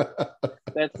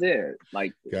 That's it.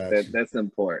 Like that's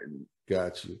important.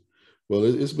 Got you. Well,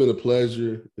 it's been a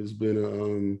pleasure. It's been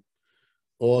an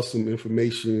awesome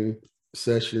information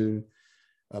session.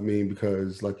 I mean,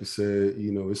 because like you said,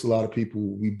 you know, it's a lot of people.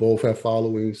 We both have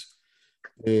followings,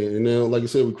 and now, like you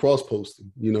said, we cross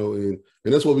posting. You know, and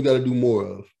that's what we got to do more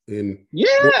of. And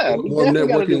more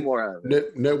networking, do more of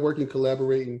it. Networking,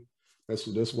 collaborating. That's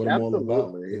what I'm all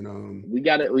about. And we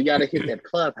gotta hit that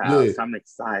clubhouse. Yeah. I'm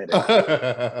excited.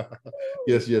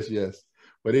 Yes.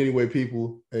 But anyway,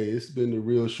 people, hey, it's been the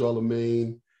real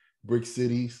Charlamagne, Brick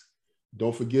Cities.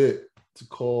 Don't forget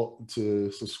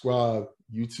to subscribe,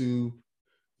 YouTube,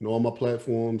 and all my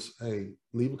platforms. Hey,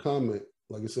 leave a comment.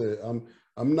 Like I said,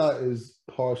 I'm not as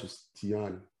harsh as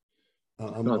Tiani.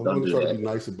 I'm going to try to be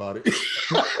nice about it.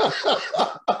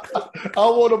 I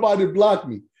don't want nobody to block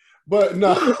me. But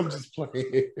no, I'm just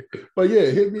playing. But yeah,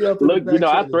 hit me up. Look, you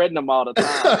know, I threaten them all the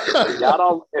time.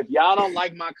 If y'all don't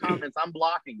like my comments, I'm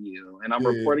blocking you and I'm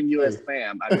reporting you as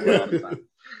spam. I do it all the time.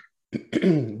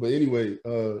 But anyway,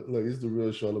 look, it's the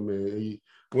real Charlamagne.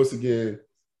 Once again,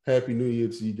 Happy New Year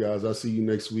to you guys. I'll see you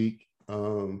next week. Hey,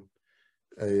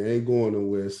 I ain't going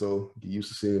nowhere, so get used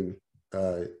to seeing me.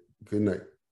 All right. Good night.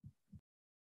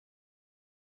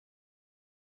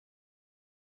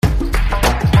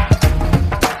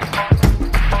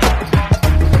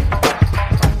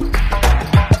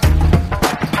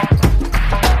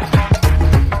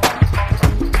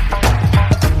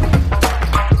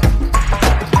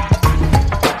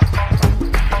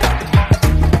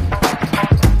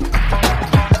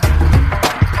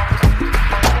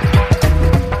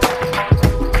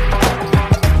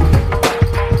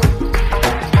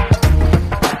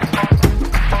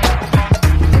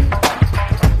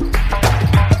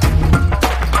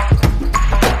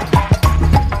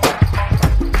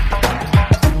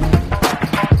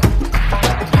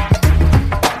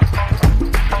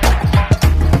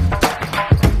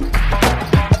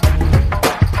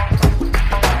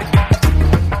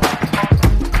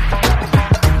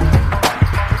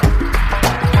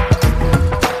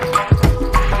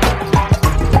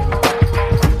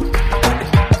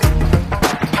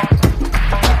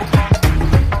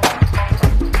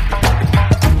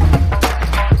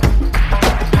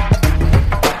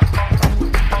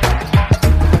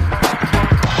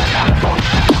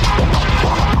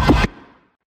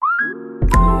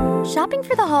 Shopping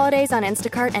for the holidays on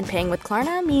Instacart and paying with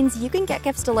Klarna means you can get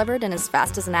gifts delivered in as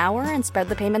fast as an hour and spread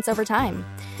the payments over time.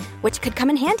 Which could come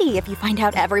in handy if you find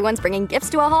out everyone's bringing gifts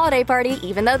to a holiday party,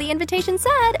 even though the invitation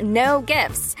said no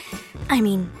gifts. I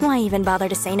mean, why even bother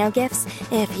to say no gifts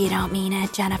if you don't mean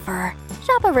it, Jennifer?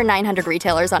 Shop over 900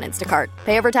 retailers on Instacart.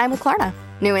 Pay over time with Klarna.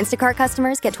 New Instacart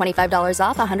customers get $25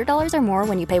 off $100 or more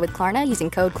when you pay with Klarna using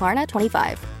code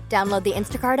Klarna25. Download the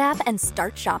Instacart app and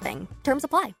start shopping. Terms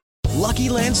apply. Lucky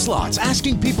Land Slots,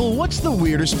 asking people, what's the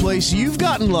weirdest place you've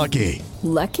gotten lucky?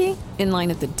 Lucky? In line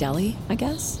at the deli, I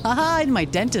guess? Aha, in my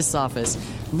dentist's office.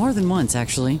 More than once,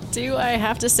 actually. Do I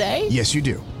have to say? Yes, you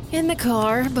do. In the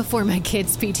car before my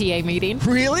kids' PTA meeting.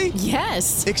 Really?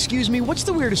 Yes. Excuse me, what's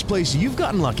the weirdest place you've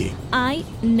gotten lucky? I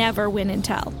never win and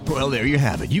tell. Well, there you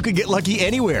have it. You can get lucky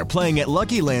anywhere, playing at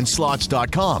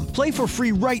LuckyLandSlots.com. Play for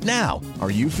free right now.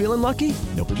 Are you feeling lucky?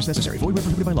 No purchase necessary. Void where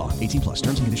prohibited by law. 18+.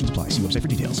 Terms and conditions apply. See website for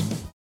details.